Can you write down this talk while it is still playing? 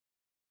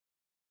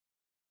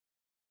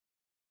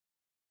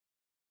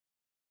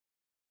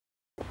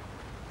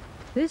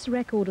This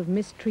record of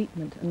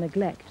mistreatment and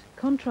neglect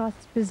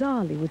contrasts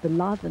bizarrely with the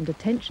love and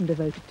attention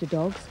devoted to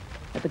dogs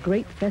at the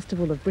great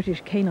festival of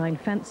British canine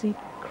fancy,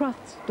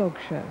 Crufts Dog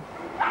Show.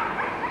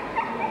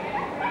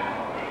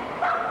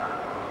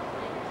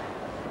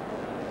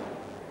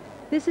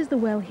 This is the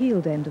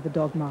well-heeled end of the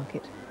dog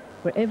market,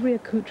 where every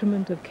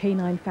accoutrement of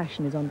canine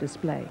fashion is on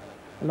display,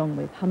 along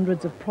with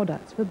hundreds of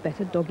products for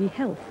better doggy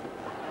health.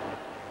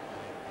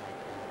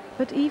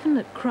 But even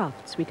at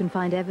Crufts we can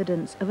find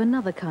evidence of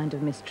another kind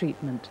of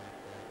mistreatment.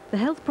 The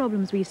health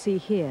problems we see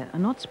here are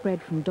not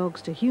spread from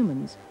dogs to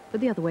humans,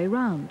 but the other way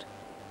round.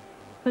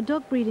 For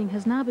dog breeding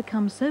has now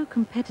become so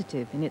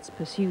competitive in its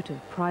pursuit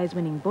of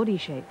prize-winning body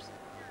shapes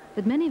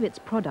that many of its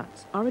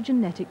products are a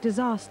genetic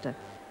disaster,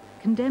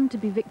 condemned to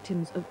be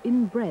victims of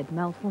inbred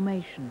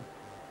malformation.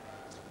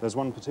 There's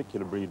one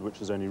particular breed which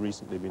has only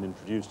recently been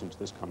introduced into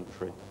this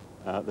country,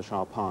 the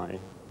shar-pei,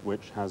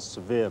 which has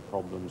severe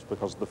problems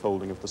because of the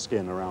folding of the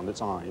skin around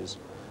its eyes,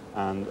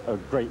 and a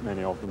great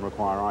many of them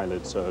require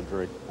eyelid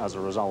surgery as a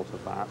result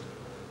of that.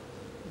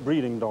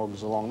 Breeding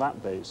dogs along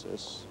that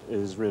basis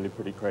is really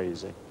pretty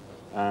crazy.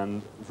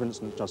 And for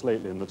instance, just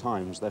lately in the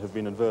Times, there have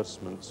been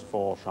advertisements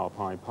for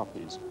shar-pei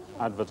puppies,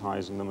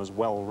 advertising them as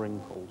well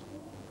wrinkled,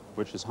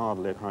 which is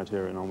hardly a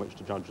criterion on which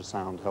to judge a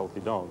sound,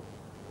 healthy dog.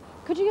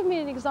 Could you give me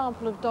an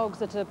example of dogs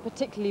that are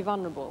particularly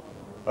vulnerable?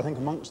 I think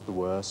amongst the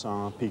worst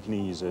are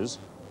Pekingeses,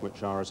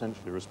 which are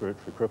essentially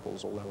respiratory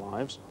cripples all their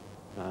lives,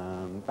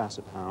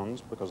 Basset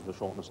hounds because of the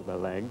shortness of their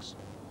legs,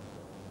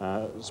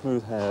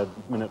 smooth-haired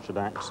miniature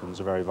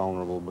dachshunds are very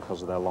vulnerable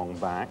because of their long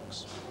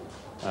backs.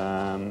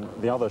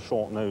 The other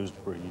short-nosed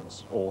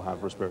breeds all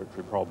have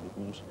respiratory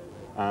problems,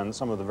 and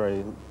some of the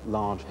very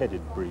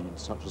large-headed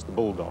breeds, such as the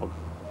bulldog,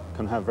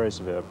 can have very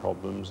severe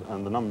problems,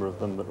 and the number of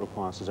them that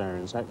require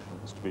caesarean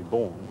sections to be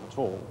born at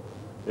all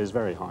is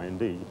very high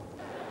indeed.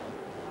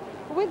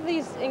 With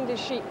these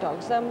English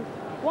sheepdogs,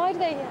 why do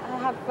they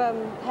have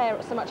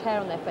so much hair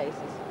on their faces?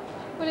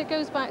 Well, it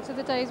goes back to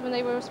the days when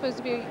they were supposed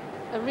to be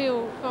a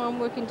real farm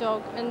working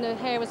dog, and the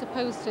hair was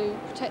supposed to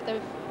protect them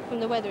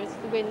from the weather,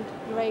 the wind,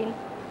 the rain.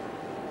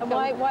 And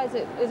why is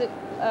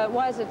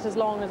it as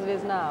long as it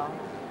is now?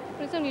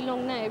 But it's only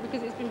long now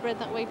because it's been bred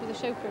that way for the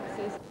show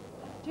purposes.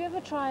 Do you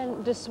ever try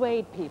and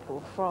dissuade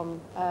people from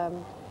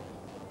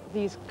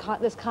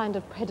this kind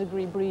of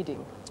pedigree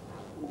breeding?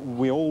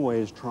 We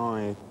always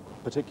try,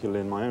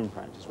 particularly in my own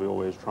practice, we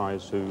always try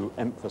to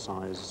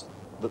emphasize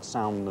that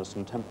soundness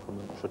and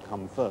temperament should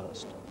come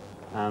first,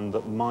 and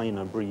that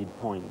minor breed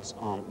points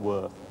aren't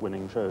worth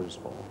winning shows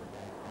for.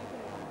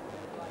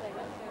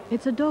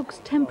 It's a dog's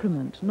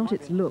temperament, not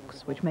its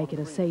looks, which make it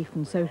a safe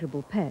and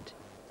sociable pet.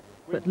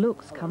 But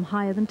looks come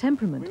higher than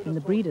temperament in the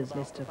breeder's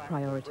list of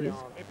priorities.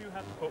 If you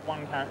had to put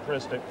one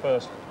characteristic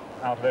first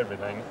out of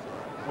everything,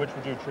 which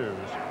would you choose?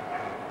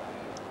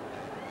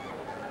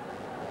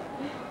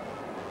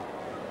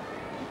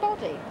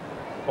 Body.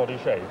 Body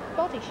shape?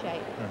 Body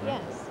shape,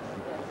 yes.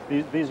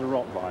 These are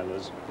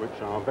Rottweilers,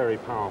 which are very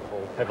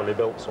powerful, heavily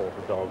built sort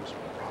of dogs.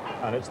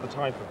 And it's the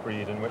type of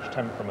breed in which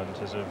temperament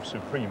is of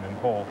supreme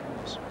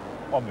importance.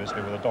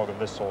 Obviously, with a dog of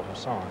this sort of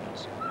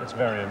size, it's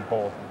very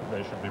important that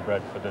they should be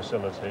bred for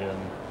docility and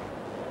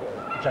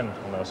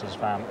gentleness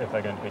if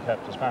they're going to be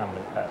kept as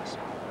family pets.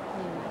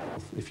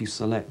 If you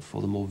select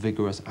for the more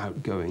vigorous,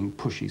 outgoing,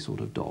 pushy sort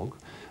of dog,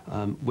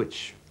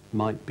 which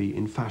might be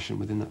in fashion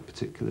within that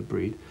particular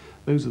breed,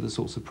 those are the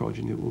sorts of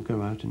progeny that will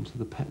go out into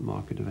the pet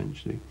market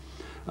eventually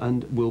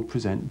and will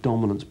present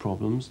dominance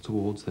problems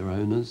towards their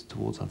owners,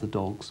 towards other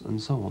dogs,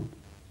 and so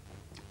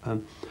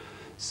on.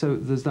 So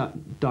there's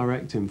that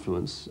direct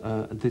influence,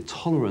 the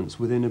tolerance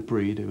within a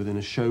breed, within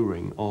a show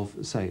ring of,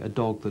 say, a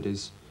dog that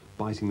is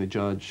biting the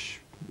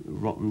judge,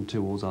 rotten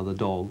towards other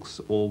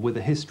dogs, or with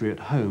a history at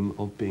home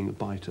of being a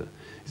biter,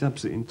 is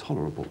absolutely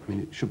intolerable. I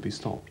mean, it should be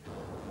stopped.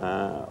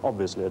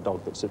 Obviously, a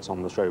dog that sits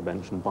on the show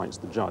bench and bites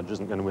the judge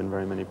isn't going to win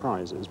very many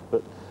prizes,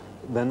 but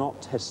they're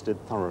not tested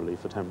thoroughly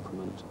for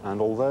temperament. And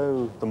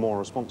although the more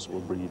responsible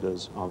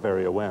breeders are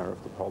very aware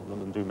of the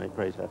problem and do make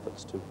great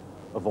efforts to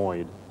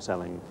avoid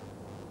selling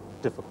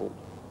difficult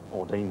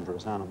or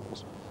dangerous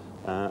animals,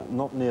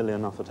 not nearly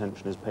enough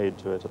attention is paid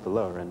to it at the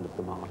lower end of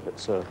the market,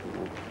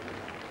 certainly.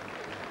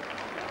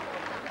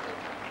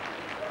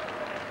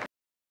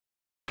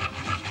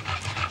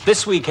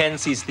 This weekend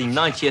sees the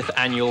 90th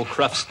annual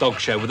Crufts Dog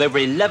Show with over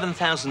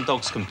 11,000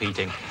 dogs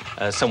competing,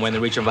 somewhere in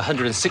the region of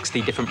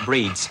 160 different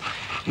breeds.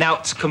 Now,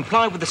 to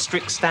comply with the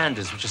strict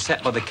standards which are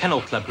set by the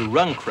Kennel Club who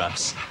run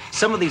Crufts,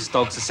 some of these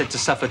dogs are said to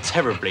suffer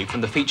terribly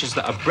from the features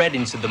that are bred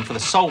into them for the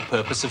sole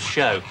purpose of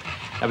show.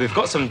 Now, we've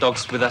got some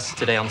dogs with us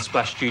today on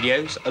Splash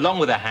Studios, along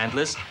with our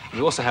handlers. We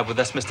also have with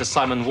us Mr.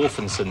 Simon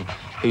Wolfenson,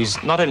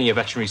 who's not only a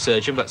veterinary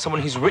surgeon, but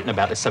someone who's written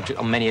about this subject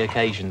on many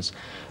occasions.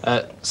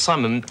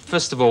 Simon,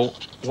 first of all,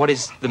 what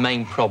is the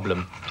main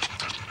problem?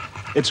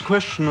 It's a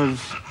question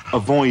of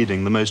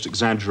avoiding the most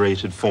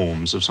exaggerated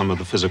forms of some of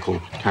the physical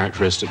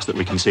characteristics that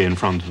we can see in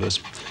front of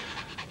us.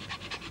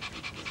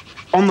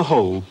 On the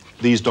whole,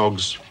 these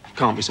dogs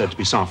can't be said to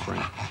be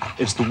suffering.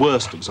 It's the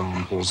worst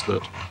examples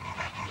that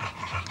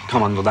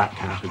come under that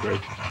category.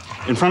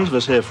 In front of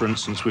us here, for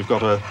instance, we've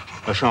got a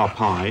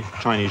shar-pei,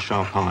 Chinese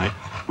shar-pei,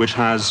 which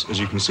has, as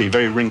you can see,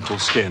 very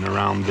wrinkled skin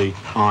around the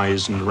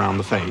eyes and around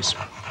the face.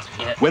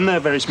 Yeah. When they're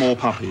very small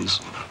puppies,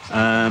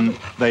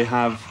 they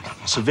have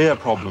severe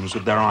problems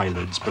with their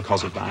eyelids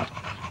because of that,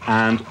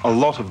 and a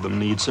lot of them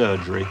need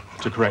surgery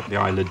to correct the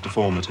eyelid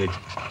deformity.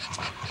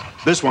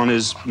 This one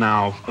is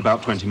now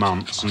about 20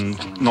 months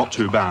and not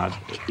too bad.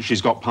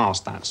 She's got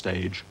past that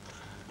stage.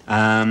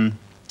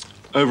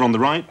 Over on the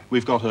right,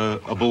 we've got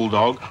a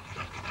bulldog.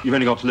 You've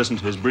only got to listen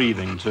to his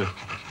breathing to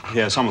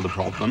hear some of the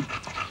problem.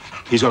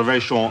 He's got a very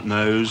short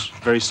nose,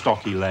 very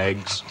stocky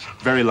legs,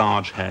 very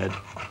large head.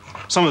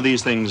 Some of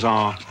these things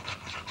are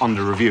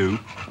under review,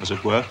 as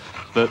it were,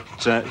 but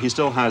he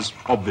still has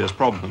obvious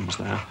problems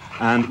there.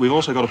 And we've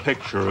also got a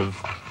picture of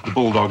the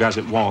bulldog as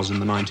it was in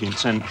the 19th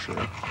century.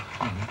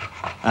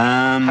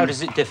 Mm-hmm. How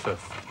does it differ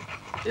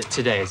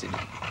today, is it,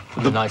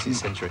 from the 19th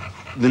century?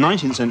 The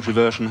 19th century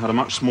version had a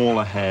much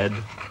smaller head,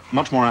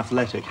 much more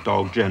athletic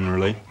dog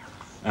generally,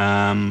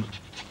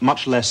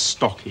 much less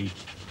stocky,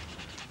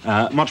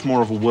 much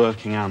more of a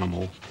working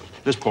animal.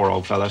 This poor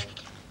old fella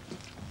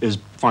is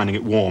finding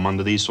it warm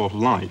under these sort of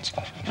lights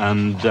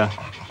and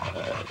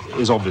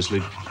is obviously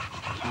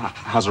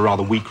has a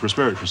rather weak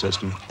respiratory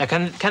system. Now,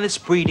 can this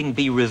breeding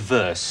be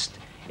reversed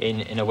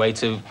in a way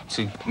to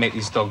make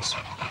these dogs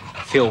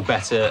feel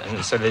better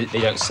and so they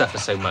don't suffer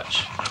so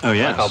much? Oh,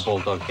 yes. Like our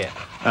bulldog here.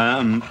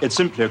 It's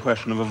simply a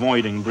question of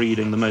avoiding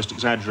breeding the most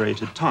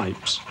exaggerated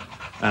types.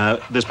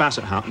 This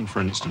Basset Hound,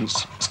 for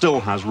instance, still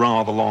has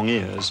rather long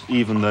ears,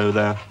 even though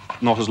they're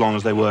not as long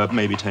as they were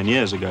maybe 10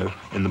 years ago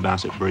in the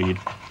Basset breed.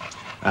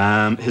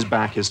 His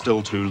back is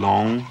still too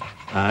long,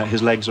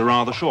 his legs are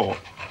rather short,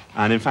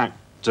 and in fact,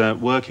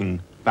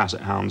 working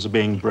Basset Hounds are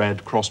being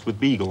bred crossed with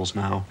Beagles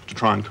now to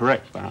try and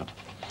correct that.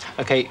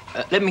 OK,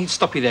 let me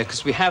stop you there,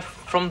 because we have,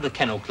 from the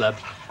Kennel Club,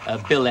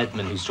 Bill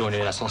Edmond, who's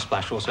joining us on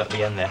Splash, also at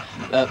the end there.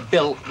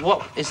 Bill,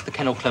 what is the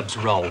Kennel Club's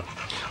role?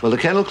 Well, the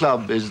Kennel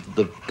Club is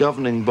the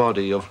governing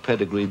body of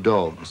Pedigree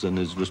dogs and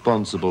is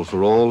responsible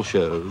for all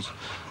shows,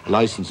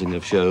 licensing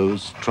of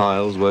shows,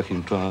 trials,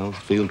 working trials,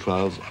 field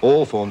trials,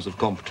 all forms of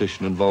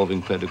competition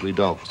involving Pedigree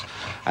dogs.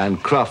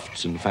 And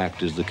Crufts, in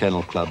fact, is the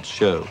Kennel Club's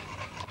show.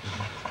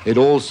 It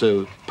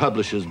also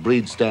publishes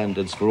breed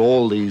standards for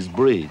all these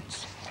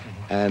breeds.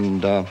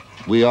 And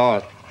we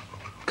are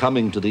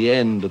coming to the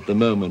end at the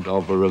moment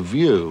of a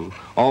review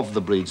of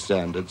the breed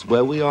standards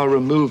where we are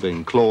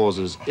removing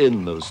clauses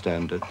in those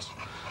standards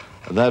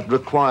that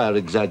require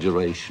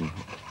exaggeration.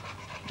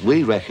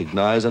 We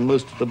recognize, and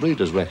most of the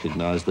breeders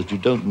recognize, that you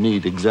don't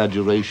need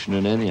exaggeration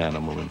in any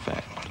animal, in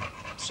fact.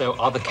 So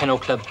are the Kennel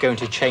Club going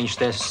to change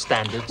their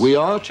standards? We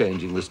are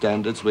changing the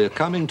standards. We are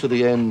coming to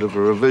the end of a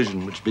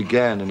revision which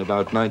began in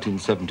about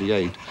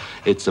 1978.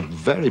 It's a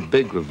very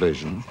big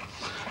revision.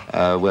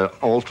 We're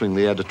altering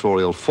the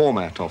editorial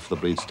format of the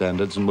breed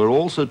standards, and we're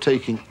also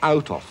taking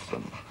out of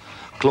them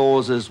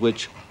clauses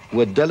which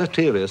were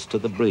deleterious to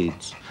the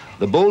breeds.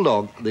 The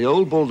bulldog, the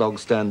old bulldog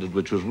standard,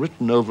 which was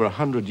written over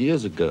 100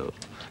 years ago,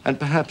 and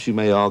perhaps you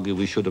may argue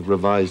we should have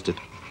revised it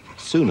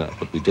sooner,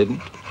 but we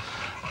didn't,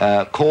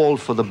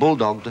 called for the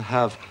bulldog to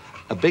have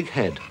a big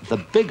head. The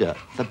bigger,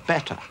 the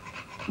better.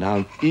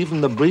 Now,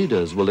 even the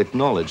breeders will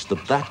acknowledge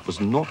that that was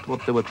not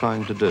what they were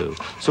trying to do.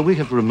 So we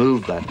have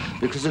removed that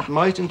because it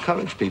might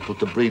encourage people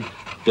to breed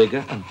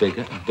bigger and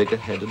bigger and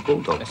bigger-headed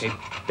bulldogs. OK,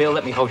 Bill,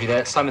 let me hold you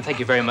there. Simon, thank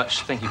you very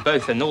much. Thank you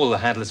both and all the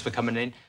handlers for coming in.